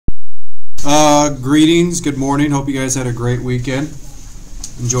Greetings, good morning. Hope you guys had a great weekend.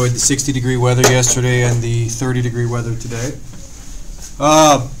 Enjoyed the 60-degree weather yesterday and the 30-degree weather today.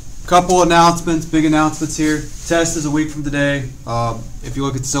 Couple announcements, big announcements here. Test is a week from today. If you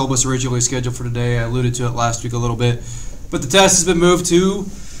look at the syllabus originally scheduled for today, I alluded to it last week a little bit. But the test has been moved to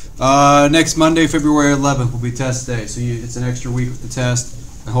next Monday, February 11th will be test day. So it's an extra week with the test.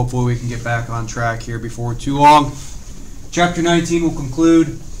 And hopefully we can get back on track here before too long. Chapter 19 will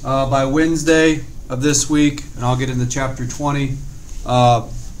conclude by Wednesday of this week, and I'll get into Chapter 20.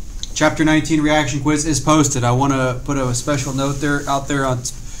 Chapter 19 reaction quiz is posted. I want to put a special note out there on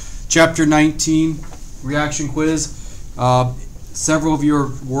Chapter 19 reaction quiz. Several of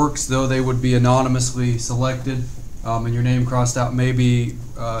your works, though they would be anonymously selected and your name crossed out, may be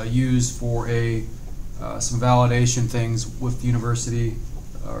used for some validation things with the University,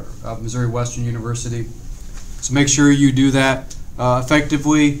 Missouri Western University. So make sure you do that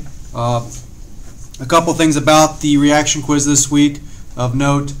effectively. A couple things about the reaction quiz this week of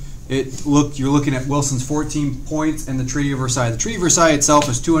note. You're looking at Wilson's 14 points and the Treaty of Versailles. The Treaty of Versailles itself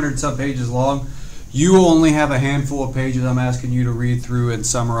is 200 some pages long. You only have a handful of pages I'm asking you to read through and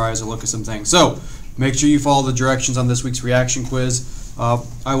summarize or look at some things. So make sure you follow the directions on this week's reaction quiz.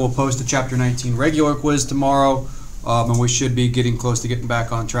 I will post a Chapter 19 regular quiz tomorrow. And we should be getting close to getting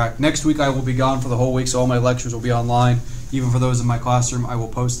back on track. Next week I will be gone for the whole week, so all my lectures will be online. Even for those in my classroom, I will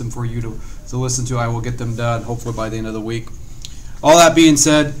post them for you to listen to. I will get them done hopefully by the end of the week. All that being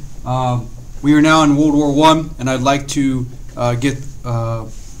said, we are now in World War I, and I'd like to get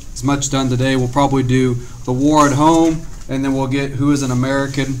as much done today. We'll probably do the war at home, and then we'll get who is an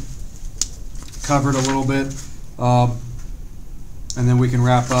American covered a little bit, and then we can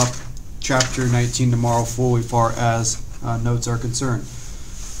wrap up Chapter 19 tomorrow fully far as notes are concerned.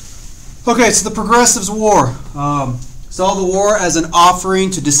 Okay, so the Progressives' War. Saw the war as an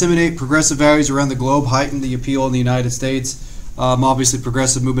offering to disseminate progressive values around the globe, heighten the appeal in the United States. Obviously,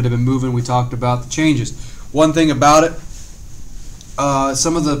 progressive movement have been moving. We talked about the changes. One thing about it,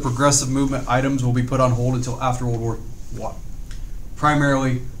 some of the progressive movement items will be put on hold until after World War I.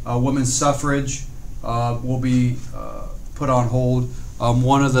 Primarily, women's suffrage will be put on hold.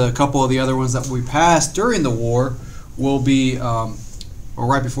 Couple of the other ones that we passed during the war will be, or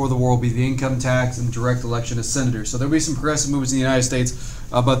right before the war, will be the income tax and direct election of senators. So there'll be some progressive movements in the United States,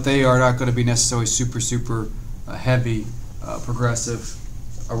 but they are not going to be necessarily super heavy progressive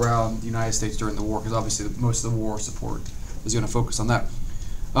around the United States during the war, because obviously most of the war support is going to focus on that.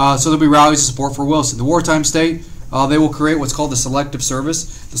 So there'll be rallies of support for Wilson. The wartime state, they will create what's called the Selective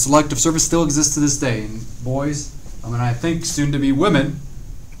Service. The Selective Service still exists to this day, and boys, and I think soon to be women,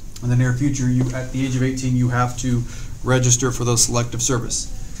 in the near future, at the age of 18, you have to register for the Selective Service.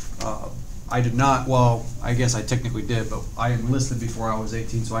 I did not, well, I guess I technically did, but I enlisted before I was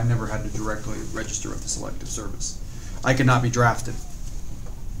 18, so I never had to directly register with the Selective Service. I could not be drafted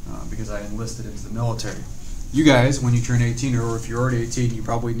because I enlisted into the military. You guys, when you turn 18, or if you're already 18, you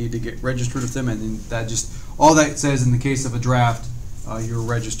probably need to get registered with them, and then all that says in the case of a draft, you're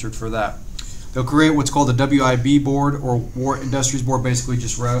registered for that. They'll create what's called the WIB board, or War Industries Board, basically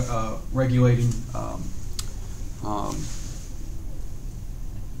just regulating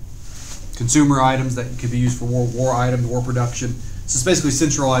consumer items that could be used for war items, war production. So it's basically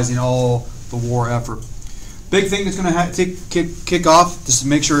centralizing all the war effort. Big thing that's going to kick off, just to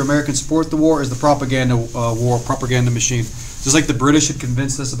make sure Americans support the war, is the propaganda war, propaganda machine. Just like the British had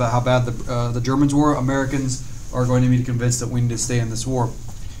convinced us about how bad the Germans were, Americans are going to be convinced that we need to stay in this war.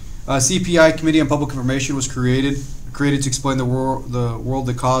 CPI, Committee on Public Information, was created to explain the world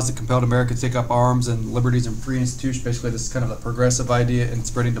the cause that compelled America to take up arms and liberties and free institutions. Basically, this is kind of a progressive idea in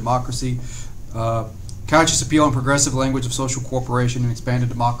spreading democracy. Conscious appeal on progressive language of social cooperation and expanded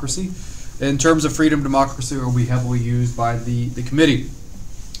democracy. In terms of freedom, democracy will be heavily used by the committee.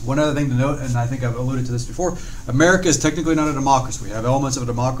 One other thing to note, and I think I've alluded to this before, America is technically not a democracy. We have elements of a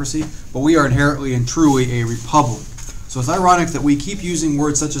democracy, but we are inherently and truly a republic. So it's ironic that we keep using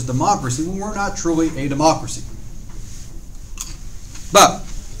words such as democracy when we're not truly a democracy. But,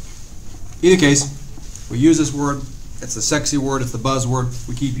 in either case, we use this word. It's the sexy word. It's the buzzword.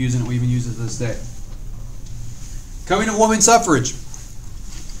 We keep using it. We even use it to this day. Coming to women's suffrage.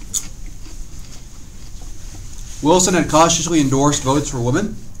 Wilson had cautiously endorsed votes for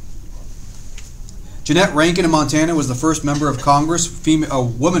women. Jeanette Rankin of Montana was the first member of Congress, a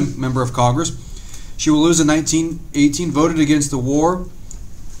woman member of Congress. She will lose in 1918, voted against the war.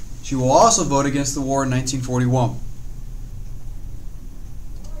 She will also vote against the war in 1941.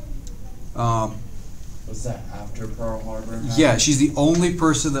 Was that after Pearl Harbor happened? Yeah, she's the only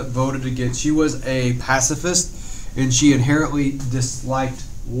person that voted against. She was a pacifist, and she inherently disliked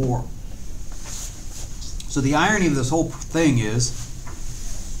war. So the irony of this whole thing is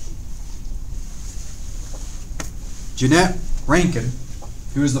Jeannette Rankin,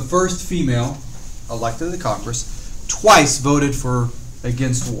 who was the first female elected to the Congress, twice voted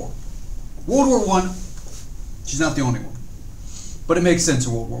against war. World War I, she's not the only one. But it makes sense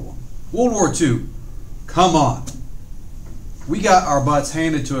in World War I. World War II, come on. We got our butts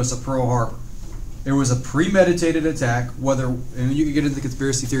handed to us at Pearl Harbor. It was a premeditated attack, and you can get into the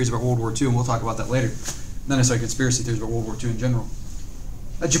conspiracy theories about World War II, and we'll talk about that later. Not necessarily conspiracy theories about World War II in general.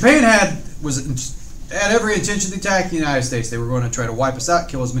 Japan had every intention to attack the United States. They were going to try to wipe us out,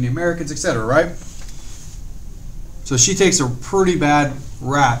 kill as many Americans, etc., right? So she takes a pretty bad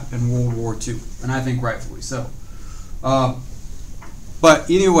rap in World War II, and I think rightfully so. But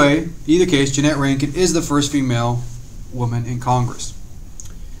anyway, either case, Jeannette Rankin is the first female woman in Congress.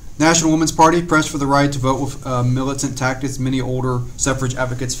 National Women's Party pressed for the right to vote with militant tactics many older suffrage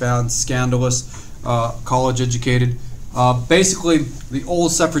advocates found scandalous, college-educated. Basically, the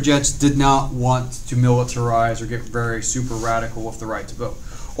old suffragettes did not want to militarize or get very super radical with the right to vote.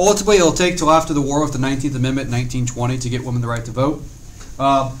 Ultimately, it'll take till after the war with the 19th Amendment in 1920 to get women the right to vote.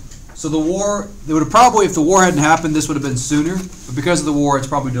 So the war, it would have probably, if the war hadn't happened, this would have been sooner. But because of the war, it's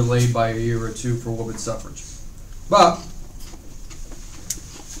probably delayed by a year or two for women's suffrage. But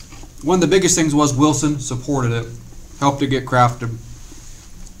one of the biggest things was Wilson supported it, helped it get crafted,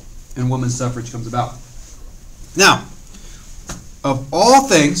 and women's suffrage comes about. Now, of all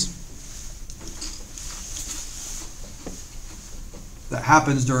things that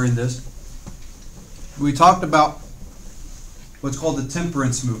happens during this, we talked about what's called the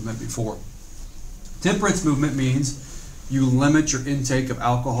temperance movement before. Temperance movement means you limit your intake of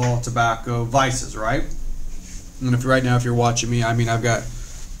alcohol, tobacco, vices, right? And if right now, if you're watching me, I mean, I've got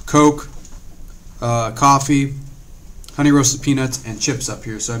Coke, coffee, honey roasted peanuts, and chips up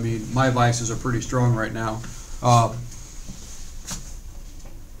here. So I mean, my vices are pretty strong right now. But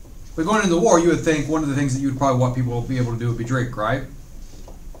going into the war, you would think one of the things that you would probably want people to be able to do would be drink, right?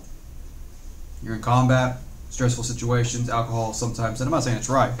 You're in combat, stressful situations, alcohol sometimes, and I'm not saying it's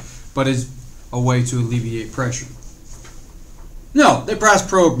right, but it's a way to alleviate pressure. No, they passed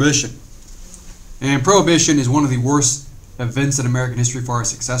Prohibition. And Prohibition is one of the worst events in American history as far as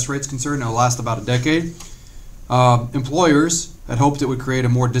success rates concerned. It'll last about a decade. Employers had hoped it would create a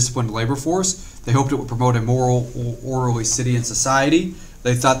more disciplined labor force. They hoped it would promote a moral, orderly city and society.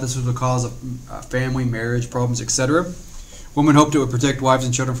 They thought this was the cause of family, marriage problems, etc. Women hoped it would protect wives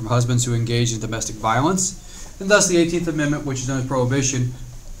and children from husbands who engaged in domestic violence. And thus the 18th Amendment, which is known as Prohibition,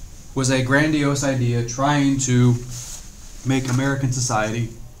 was a grandiose idea trying to make American society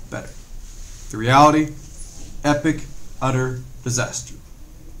better. The reality, epic, utter disaster.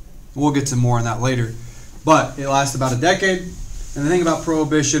 We'll get to more on that later. But it lasted about a decade. And the thing about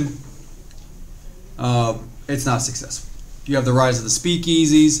Prohibition, it's not successful. You have the rise of the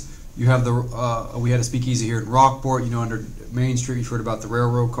speakeasies. You have we had a speakeasy here in Rockport. You know, under Main Street, you've heard about the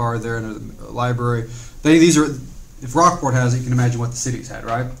railroad car there under the library. If Rockport has it, you can imagine what the cities had,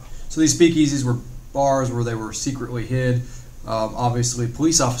 right? So these speakeasies were bars where they were secretly hid. Obviously,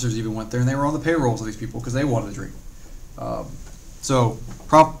 police officers even went there, and they were on the payrolls of these people because they wanted to drink. So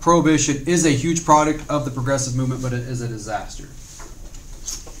Prohibition is a huge product of the progressive movement, but it is a disaster.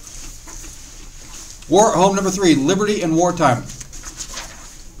 War home number 3, liberty and wartime.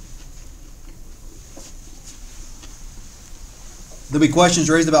 There'll be questions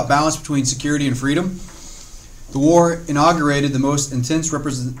raised about balance between security and freedom. The war inaugurated the most intense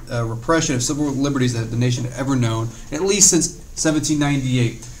repression of civil liberties that the nation had ever known, at least since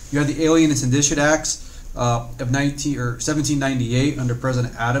 1798. You had the Alien and Sedition Acts of 1798 under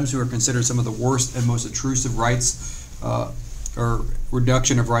President Adams, who are considered some of the worst and most intrusive rights or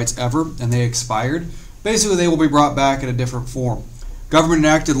reduction of rights ever, and they expired. Basically, they will be brought back in a different form. Government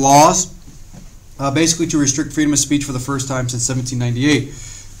enacted laws basically to restrict freedom of speech for the first time since 1798.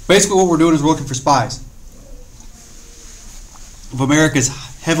 Basically, what we're doing is we're looking for spies. Of America's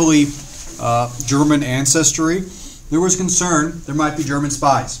heavily German ancestry, there was concern there might be German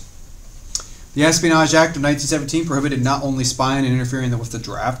spies. The Espionage Act of 1917 prohibited not only spying and interfering with the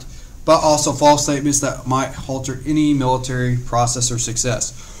draft, but also false statements that might alter any military process or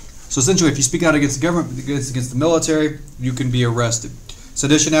success. So essentially, if you speak out against the government, against the military, you can be arrested.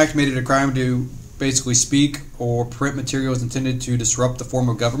 Sedition Act made it a crime to basically speak or print materials intended to disrupt the form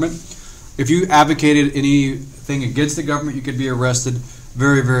of government. If you advocated anything against the government, you could be arrested.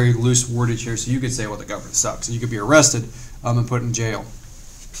 Very, very loose wordage here, so you could say, well, the government sucks, and you could be arrested and put in jail.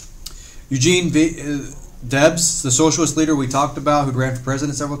 Eugene Debs, the socialist leader we talked about, who ran for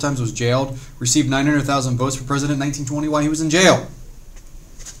president several times, was jailed, received 900,000 votes for president in 1920 while he was in jail.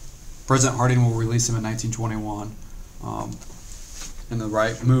 President Harding will release him in 1921 in the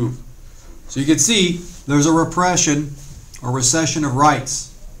right move. So you can see there's a repression or recession of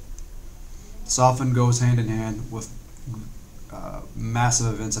rights. This often goes hand in hand with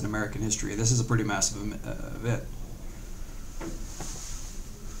massive events in American history. This is a pretty massive event.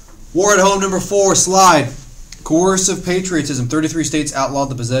 War at home, number 4, slide. Coercive patriotism. 33 states outlawed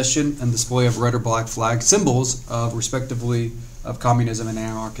the possession and display of red or black flag, symbols of, respectively, of communism and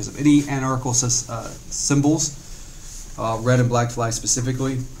anarchism. Any anarchical symbols, red and black flag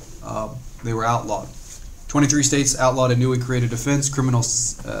specifically, they were outlawed. 23 states outlawed a newly created offense, criminal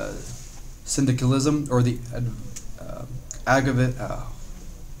syndicalism, or the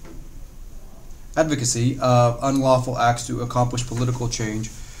advocacy of unlawful acts to accomplish political change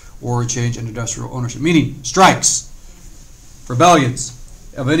or change in industrial ownership. Meaning, strikes, rebellions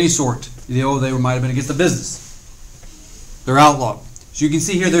of any sort, though they might have been against the business. They're outlawed. So you can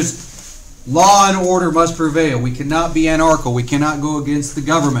see here there's law and order must prevail. We cannot be anarchical. We cannot go against the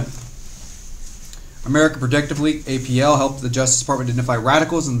government. American Protective League, APL, helped the Justice Department identify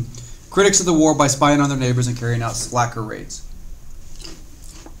radicals and critics of the war by spying on their neighbors and carrying out slacker raids.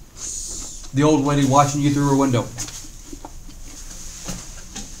 The old lady watching you through her window.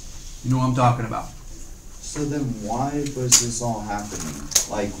 You know what I'm talking about. So then why was this all happening?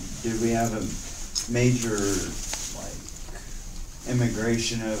 Like, did we have a major, like,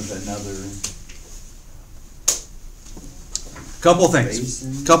 immigration of another Couple things.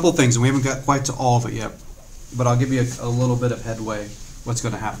 basin? Couple things, and we haven't got quite to all of it yet. But I'll give you a little bit of headway what's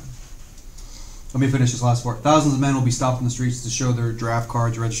going to happen. Let me finish this last part. Thousands of men will be stopped in the streets to show their draft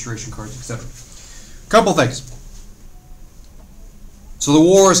cards, registration cards, etc. Couple things. So the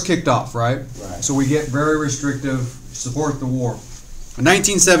war is kicked off, right? Right. So we get very restrictive, support the war. In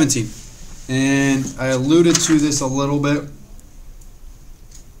 1917, and I alluded to this a little bit,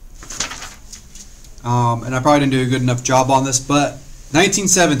 and I probably didn't do a good enough job on this, but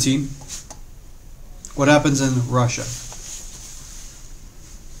 1917, what happens in Russia?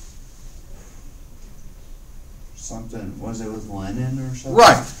 Something, was it with Lenin or something?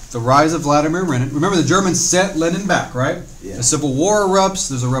 Right. The rise of Vladimir Lenin. Remember, the Germans sent Lenin back, right? Yeah. The Civil War erupts.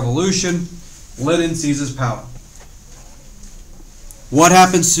 There's a revolution. Lenin seizes power. What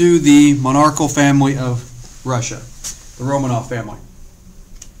happens to the monarchical family of Russia? The Romanov family.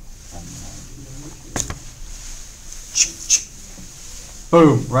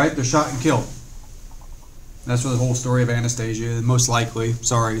 Boom, right? They're shot and killed. That's where the whole story of Anastasia, most likely,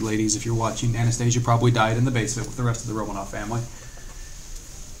 sorry ladies if you're watching, Anastasia probably died in the basement with the rest of the Romanov family.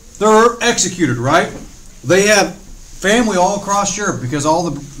 They're executed, right? They have family all across Europe because all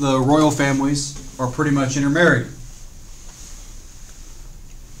the royal families are pretty much intermarried.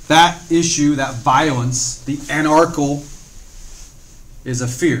 That issue, that violence, the anarchical, is a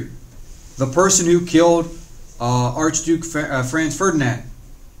fear. The person who killed Archduke Franz Ferdinand,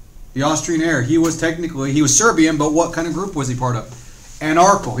 the Austrian heir, he was Serbian, but what kind of group was he part of?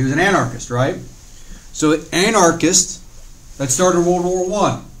 Anarchical. He was an anarchist, right? So anarchist that started World War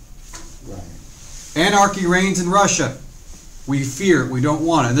I. Right. Anarchy reigns in Russia. We fear it. We don't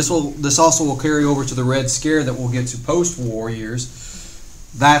want it. And this also will carry over to the Red Scare that we'll get to post-war years.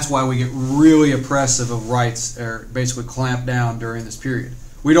 That's why we get really oppressive of rights, or basically clamped down during this period.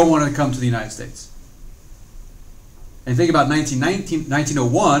 We don't want it to come to the United States. And think about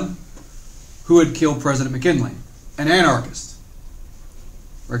 1901, who had killed President McKinley? An anarchist.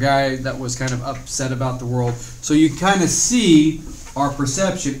 Or a guy that was kind of upset about the world. So you kind of see our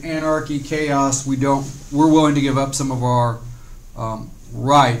perception, anarchy, chaos. We're willing to give up some of our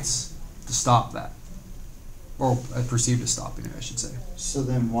rights to stop that. Or perceived as stopping it, I should say. So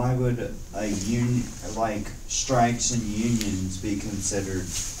then why would a union, like strikes and unions, be considered?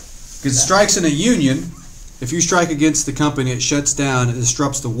 Because strikes in a union, if you strike against the company, it shuts down, it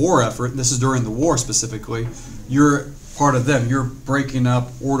disrupts the war effort, and this is during the war specifically, you're part of them. You're breaking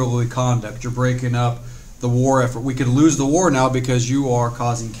up orderly conduct. You're breaking up the war effort. We could lose the war now because you are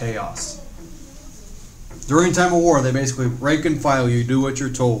causing chaos. During time of war, they basically rank and file you, do what you're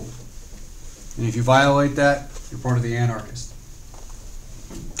told. And if you violate that, you're part of the anarchist.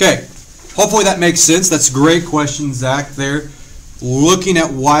 Okay, hopefully that makes sense. That's a great question, Zach, there. Looking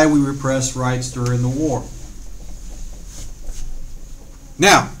at why we repress rights during the war.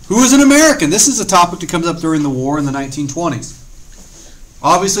 Now, who is an American? This is a topic that comes up during the war in the 1920s.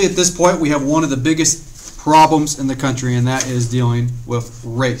 Obviously, at this point, we have one of the biggest problems in the country, and that is dealing with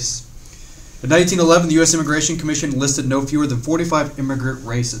race. In 1911, the U.S. Immigration Commission listed no fewer than 45 immigrant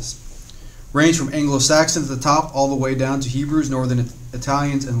races, range from Anglo-Saxon at the top all the way down to Hebrews, Northern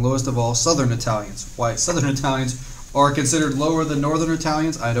Italians, and lowest of all, Southern Italians. Why, Southern Italians are considered lower than Northern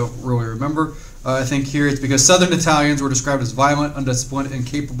Italians? I don't really remember. I think here it's because Southern Italians were described as violent, undisciplined, and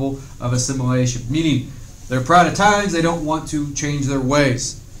capable of assimilation, meaning they're proud Italians, they don't want to change their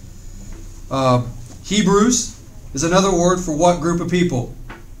ways. Hebrews is another word for what group of people?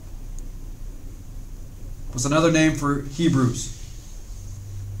 What's another name for Hebrews?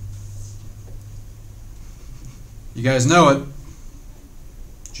 You guys know it.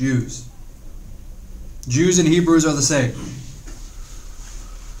 Jews. Jews and Hebrews are the same.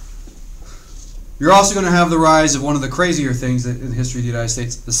 You're also going to have the rise of one of the crazier things in the history of the United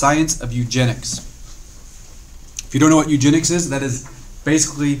States, the science of eugenics. If you don't know what eugenics is, that is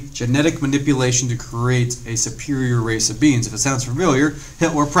basically genetic manipulation to create a superior race of beings. If it sounds familiar,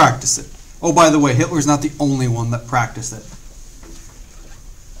 Hitler practiced it. Oh, by the way, Hitler's not the only one that practiced it.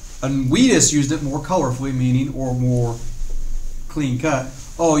 And we just used it more colorfully, meaning, or more clean cut.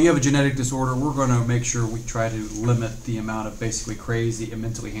 Oh, you have a genetic disorder, we're going to make sure we try to limit the amount of basically crazy and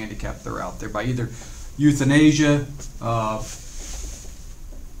mentally handicapped that are out there by either euthanasia,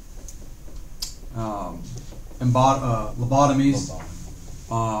 lobotomies,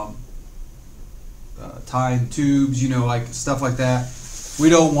 tying tubes, like stuff like that. We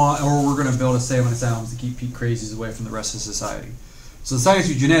don't want, or we're going to build asylum asylums to keep crazies away from the rest of society. So the science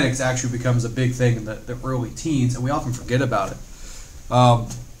of genetics actually becomes a big thing in the early teens, and we often forget about it.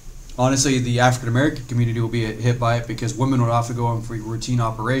 Honestly, the African American community will be hit by it because women would often go in for routine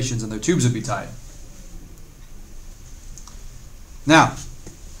operations and their tubes would be tied. Now,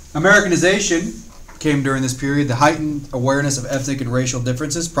 Americanization came during this period, the heightened awareness of ethnic and racial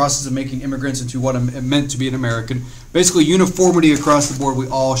differences, process of making immigrants into what it meant to be an American. Basically, uniformity across the board, we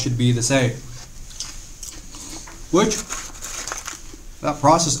all should be the same. Which, that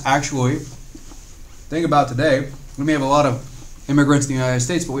process actually, think about today, we may have a lot of immigrants in the United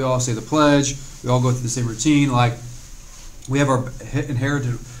States, but we all say the pledge, we all go through the same routine, like we have our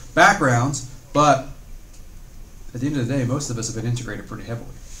inherited backgrounds, but at the end of the day, most of us have been integrated pretty heavily.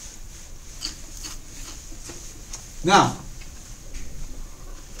 Now,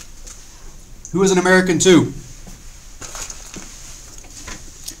 who is an American too?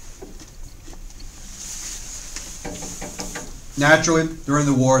 Naturally, during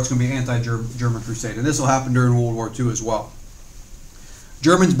the war, it's going to be anti-German crusade, and this will happen during World War II as well.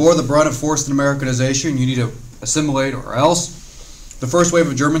 Germans bore the brunt of forced Americanization. You need to assimilate or else. The first wave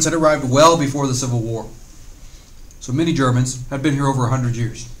of Germans had arrived well before the Civil War. So many Germans had been here over 100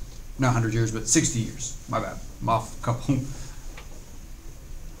 years. Not 100 years, but 60 years. My bad. I'm off a couple. In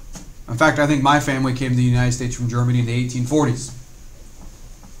fact, I think my family came to the United States from Germany in the 1840s.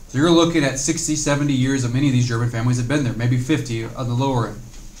 So you're looking at 60, 70 years of many of these German families have been there, maybe 50 on the lower end.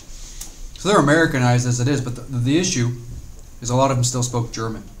 So they're Americanized as it is, but the issue is a lot of them still spoke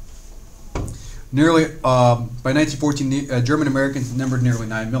German. Nearly, by 1914, German Americans numbered nearly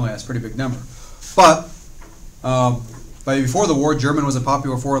 9 million. That's a pretty big number. But before the war, German was a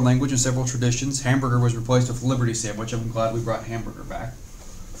popular foreign language in several traditions. Hamburger was replaced with Liberty Sandwich. I'm glad we brought hamburger back.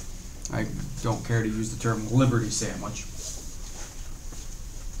 I don't care to use the term Liberty Sandwich.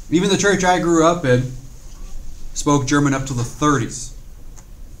 Even the church I grew up in spoke German up to the 30s.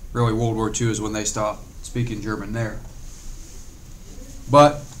 Really, World War II is when they stopped speaking German there.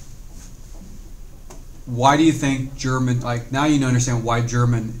 But why do you think German, like now you understand why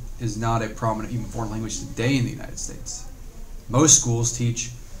German is not a prominent even foreign language today in the United States. Most schools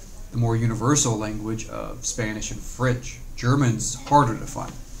teach the more universal language of Spanish and French. German's harder to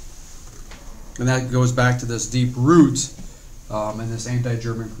find. And that goes back to this deep root in this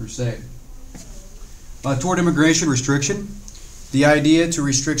anti-German crusade. Toward immigration restriction, the idea to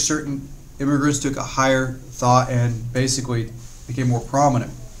restrict certain immigrants took a higher thought and basically became more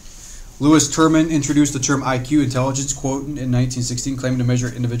prominent. Lewis Terman introduced the term IQ, intelligence quotient, in 1916, claiming to measure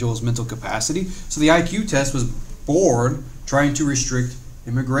individuals' mental capacity. So the IQ test was born trying to restrict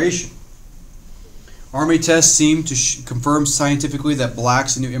immigration. Army tests seemed to confirm scientifically that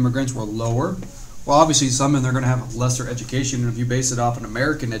blacks and new immigrants were lower. Well, obviously some of them are going to have lesser education, and if you base it off an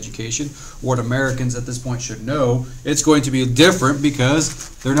American education, what Americans at this point should know, it's going to be different because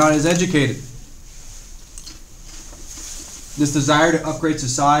they're not as educated. This desire to upgrade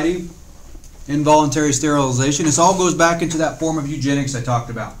society, involuntary sterilization, this all goes back into that form of eugenics I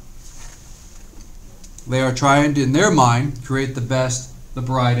talked about. They are trying to, in their mind, create the best, the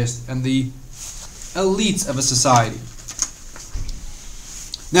brightest, and the elites of a society.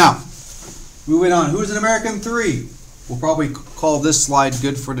 Now, moving on, who's an American 3? We'll probably call this slide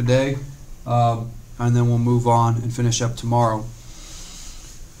good for today, and then we'll move on and finish up tomorrow.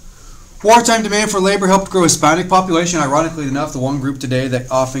 Wartime demand for labor helped grow Hispanic population. Ironically enough, the one group today that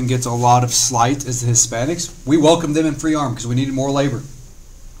often gets a lot of slight is the Hispanics. We welcomed them in free arm because we needed more labor.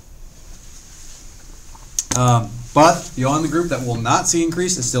 But the only group that will not see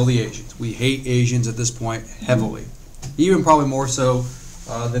increase is still the Asians. We hate Asians at this point heavily, even probably more so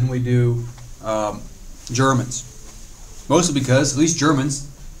than we do Germans. Mostly because, at least Germans,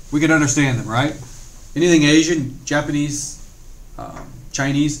 we can understand them, right? Anything Asian, Japanese,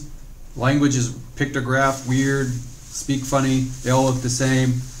 Chinese, language is pictograph, weird, speak funny, they all look the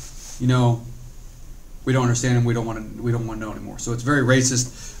same. You know, we don't understand them. We don't want to know anymore. So it's a very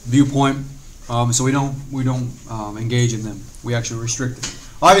racist viewpoint. So we don't engage in them. We actually restrict them.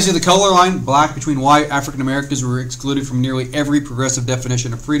 Obviously, the color line, black between white, African Americans were excluded from nearly every progressive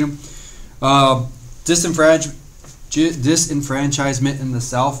definition of freedom. Disenfranchisement in the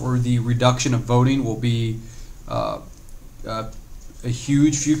South, or the reduction of voting, will be a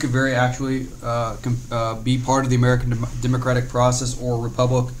huge. Few could very actually be part of the American democratic process or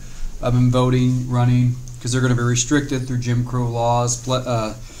republic in voting, running, because they're going to be restricted through Jim Crow laws.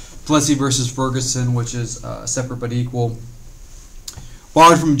 Plessy versus Ferguson, which is separate but equal.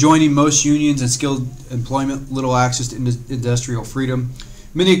 Barred from joining most unions and skilled employment, little access to industrial freedom.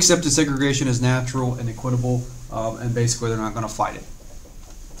 Many accepted segregation as natural and equitable, and basically they're not going to fight it.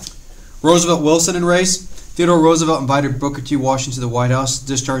 Roosevelt, Wilson, and race. Theodore Roosevelt invited Booker T. Washington to the White House,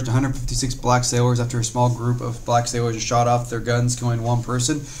 discharged 156 black sailors after a small group of black sailors shot off their guns, killing one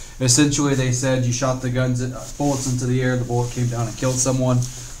person. Essentially, they said you shot the bullets into the air, the bullet came down and killed someone.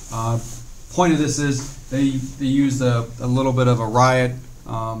 Point of this is they used a little bit of a riot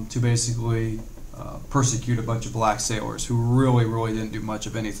to basically persecute a bunch of black sailors who really didn't do much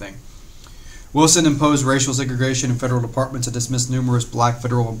of anything. Wilson imposed racial segregation in federal departments and dismissed numerous black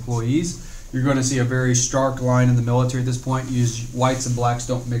federal employees. You're going to see a very stark line in the military at this point. Whites and blacks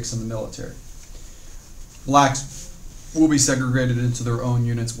don't mix in the military. Blacks will be segregated into their own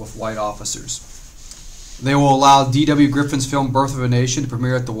units with white officers. They will allow D.W. Griffin's film Birth of a Nation to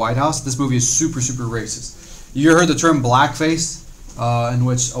premiere at the White House. This movie is super racist. You heard the term blackface, in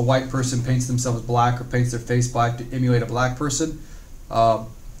which a white person paints themselves black or paints their face black to emulate a black person.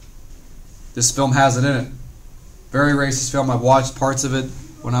 This film has it in it. Very racist film. I watched parts of it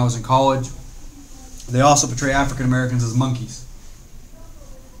when I was in college. They also portray African Americans as monkeys.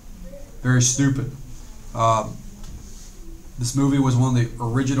 Very stupid. This movie was one of the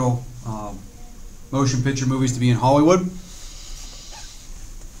original motion picture movies to be in Hollywood.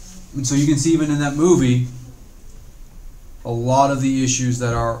 And so you can see even in that movie a lot of the issues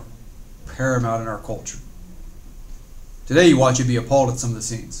that are paramount in our culture. Today you watch it, be appalled at some of the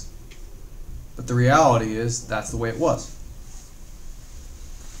scenes. But the reality is that's the way it was.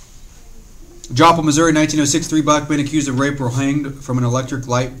 Joplin, Missouri, 1906, 3 black men accused of rape were hanged from an electric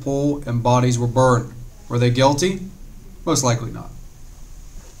light pole and bodies were burned. Were they guilty? Most likely not.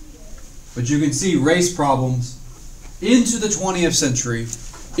 But you can see race problems into the 20th century,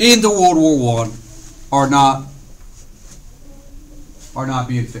 into World War I, are not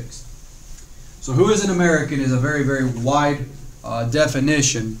being fixed. So who is an American is a very wide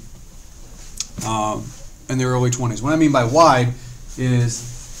definition in the early 20s. What I mean by wide is,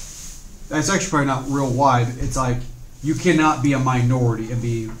 that's actually probably not real wide. It's like you cannot be a minority and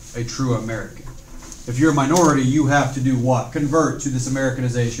be a true American. If you're a minority, you have to do what? Convert to this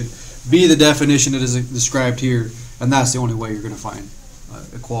Americanization. Be the definition that is described here, and that's the only way you're going to find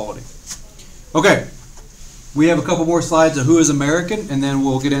equality. Okay, we have a couple more slides of who is American, and then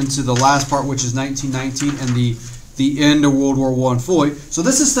we'll get into the last part, which is 1919 and the end of World War I fully. So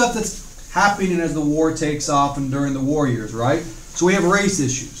this is stuff that's happening as the war takes off and during the war years, right? So we have race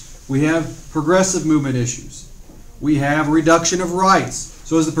issues. We have progressive movement issues. We have reduction of rights.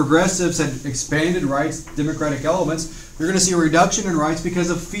 So as the progressives had expanded rights, democratic elements, you're going to see a reduction in rights because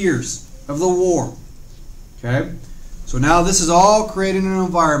of fears of the war. Okay? So now this is all creating an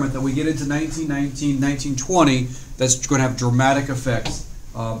environment that we get into 1919, 1920 that's going to have dramatic effects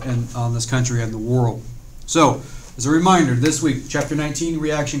on this country and the world. So, as a reminder, this week, Chapter 19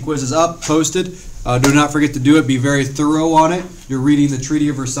 reaction quiz is up, posted. Do not forget to do it. Be very thorough on it. You're reading the Treaty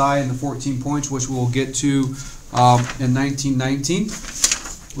of Versailles and the 14 points, which we'll get to in 1919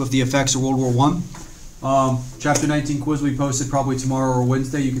 with the effects of World War I. Chapter 19 quiz will be posted probably tomorrow or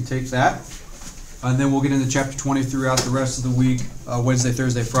Wednesday. You can take that. And then we'll get into Chapter 20 throughout the rest of the week, Wednesday,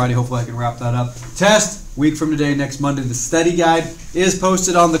 Thursday, Friday. Hopefully I can wrap that up. Test, week from today, next Monday. The study guide is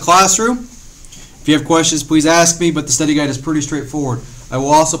posted on the classroom. If you have questions, please ask me, but the study guide is pretty straightforward. I will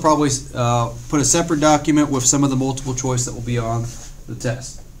also probably put a separate document with some of the multiple choice that will be on the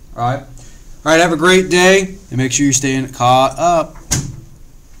test. All right? All right, have a great day, and make sure you're staying caught up.